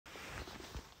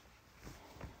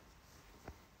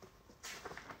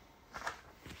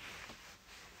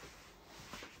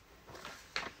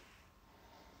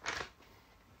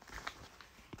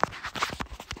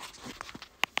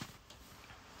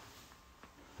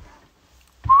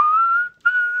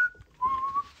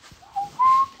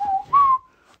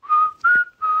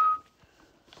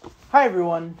Hi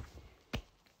everyone,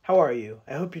 how are you?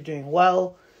 I hope you're doing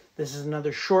well. This is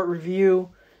another short review,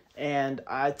 and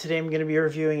today I'm going to be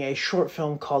reviewing a short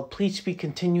film called Please Speak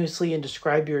Continuously and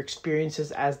Describe Your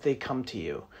Experiences as They Come to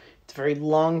You. It's a very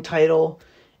long title.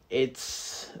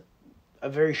 It's a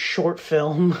very short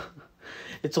film.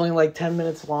 It's only like 10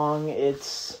 minutes long.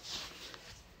 It's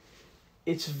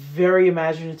very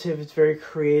imaginative, it's very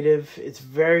creative, it's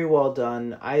very well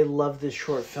done. I love this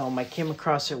short film. I came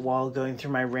across it while going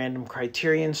through my random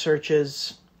Criterion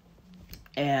searches,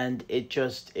 and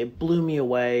it blew me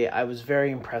away. I was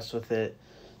very impressed with it.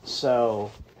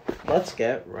 So let's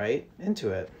get right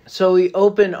into it. So we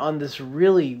open on this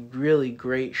really, really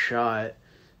great shot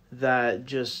that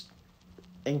just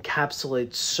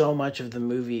encapsulates so much of the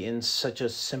movie in such a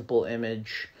simple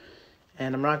image.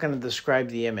 And I'm not going to describe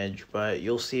the image, but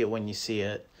you'll see it when you see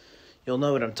it. You'll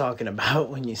know what I'm talking about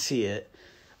when you see it.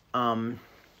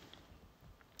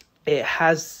 It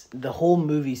has, the whole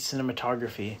movie's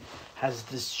cinematography has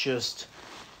this just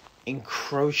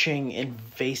encroaching,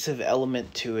 invasive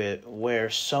element to it,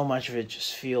 where so much of it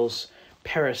just feels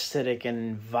parasitic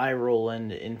and viral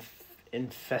and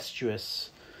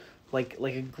infectious, like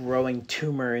a growing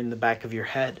tumor in the back of your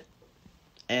head.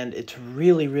 And it's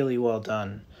really, really well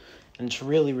done. And it's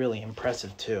really, really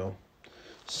impressive, too.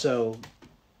 So,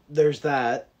 there's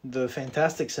that. The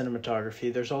fantastic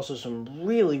cinematography. There's also some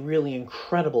really, really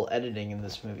incredible editing in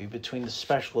this movie. Between the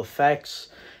special effects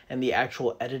and the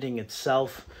actual editing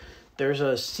itself. There's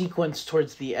a sequence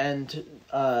towards the end.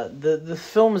 The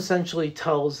film essentially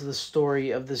tells the story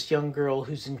of this young girl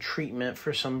who's in treatment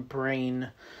for some brain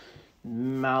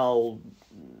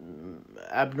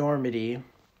abnormity.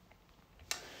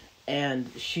 And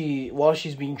while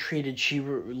she's being treated, she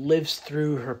lives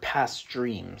through her past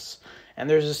dreams. And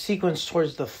there's a sequence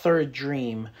towards the third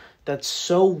dream that's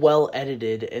so well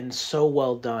edited and so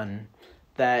well done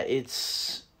that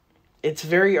it's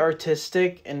very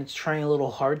artistic and it's trying a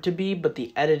little hard to be, but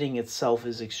the editing itself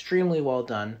is extremely well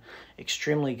done,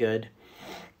 extremely good.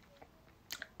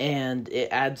 And it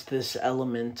adds this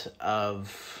element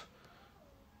of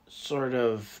sort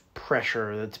of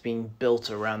pressure that's being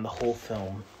built around the whole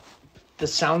film. The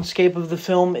soundscape of the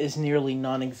film is nearly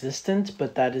non-existent,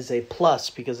 but that is a plus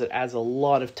because it adds a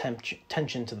lot of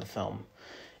tension to the film.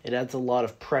 It adds a lot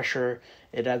of pressure.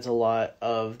 It adds a lot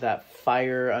of that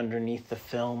fire underneath the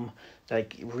film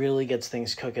that really gets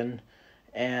things cooking.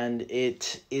 And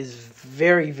it is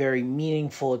very, very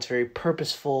meaningful. It's very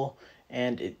purposeful.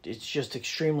 And it's just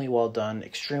extremely well done,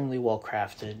 extremely well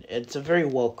crafted. It's a very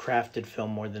well crafted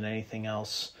film more than anything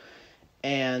else.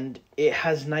 And it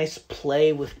has nice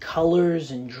play with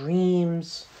colors and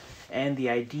dreams and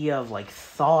the idea of like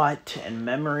thought and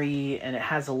memory, and it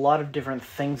has a lot of different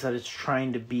things that it's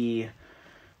trying to be,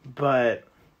 but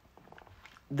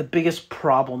the biggest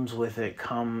problems with it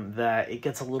come that it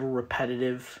gets a little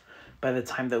repetitive by the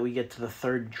time that we get to the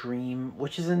third dream,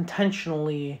 which is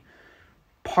intentionally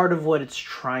part of what it's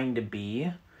trying to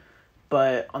be,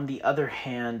 but on the other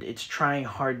hand, it's trying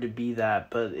hard to be that,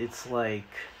 but it's like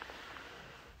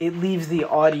it leaves the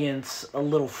audience a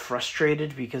little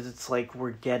frustrated because it's like we're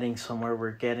getting somewhere,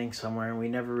 and we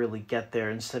never really get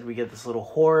there. Instead, we get this little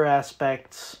horror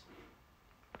aspects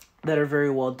that are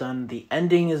very well done. The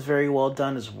ending is very well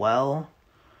done as well.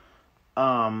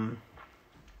 Although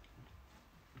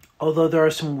there are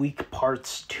some weak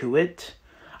parts to it.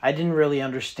 I didn't really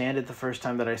understand it the first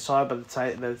time that I saw it, but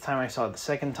by the time I saw it the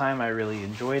second time, I really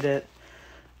enjoyed it.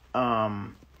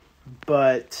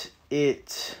 But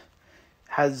it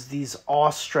has these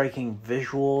awe-striking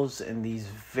visuals and these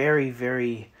very,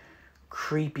 very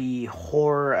creepy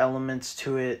horror elements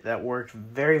to it that worked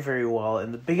very, very well.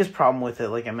 And the biggest problem with it,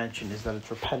 like I mentioned, is that it's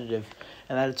repetitive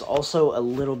and that it's also a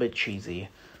little bit cheesy.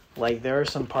 Like, there are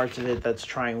some parts of it that's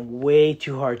trying way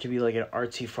too hard to be like an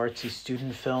artsy-fartsy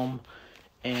student film,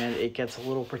 and it gets a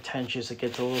little pretentious, it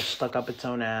gets a little stuck up its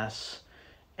own ass,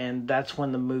 and that's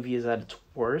when the movie is at its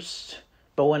worst.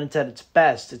 But when it's at its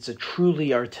best, it's a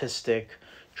truly artistic,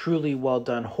 truly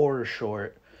well-done horror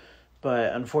short.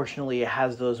 But unfortunately, it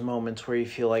has those moments where you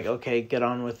feel like, okay, get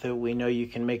on with it. We know you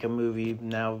can make a movie.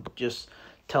 Now just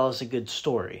tell us a good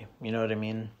story. You know what I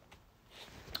mean?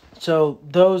 So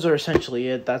those are essentially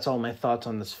it. That's all my thoughts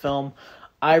on this film.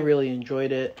 I really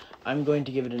enjoyed it. I'm going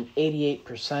to give it an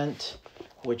 88%,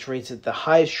 which rates it the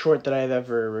highest short that I've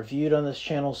ever reviewed on this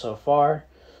channel so far.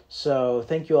 So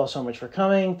thank you all so much for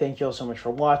coming. Thank you all so much for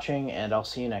watching, and I'll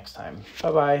see you next time.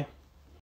 Bye-bye.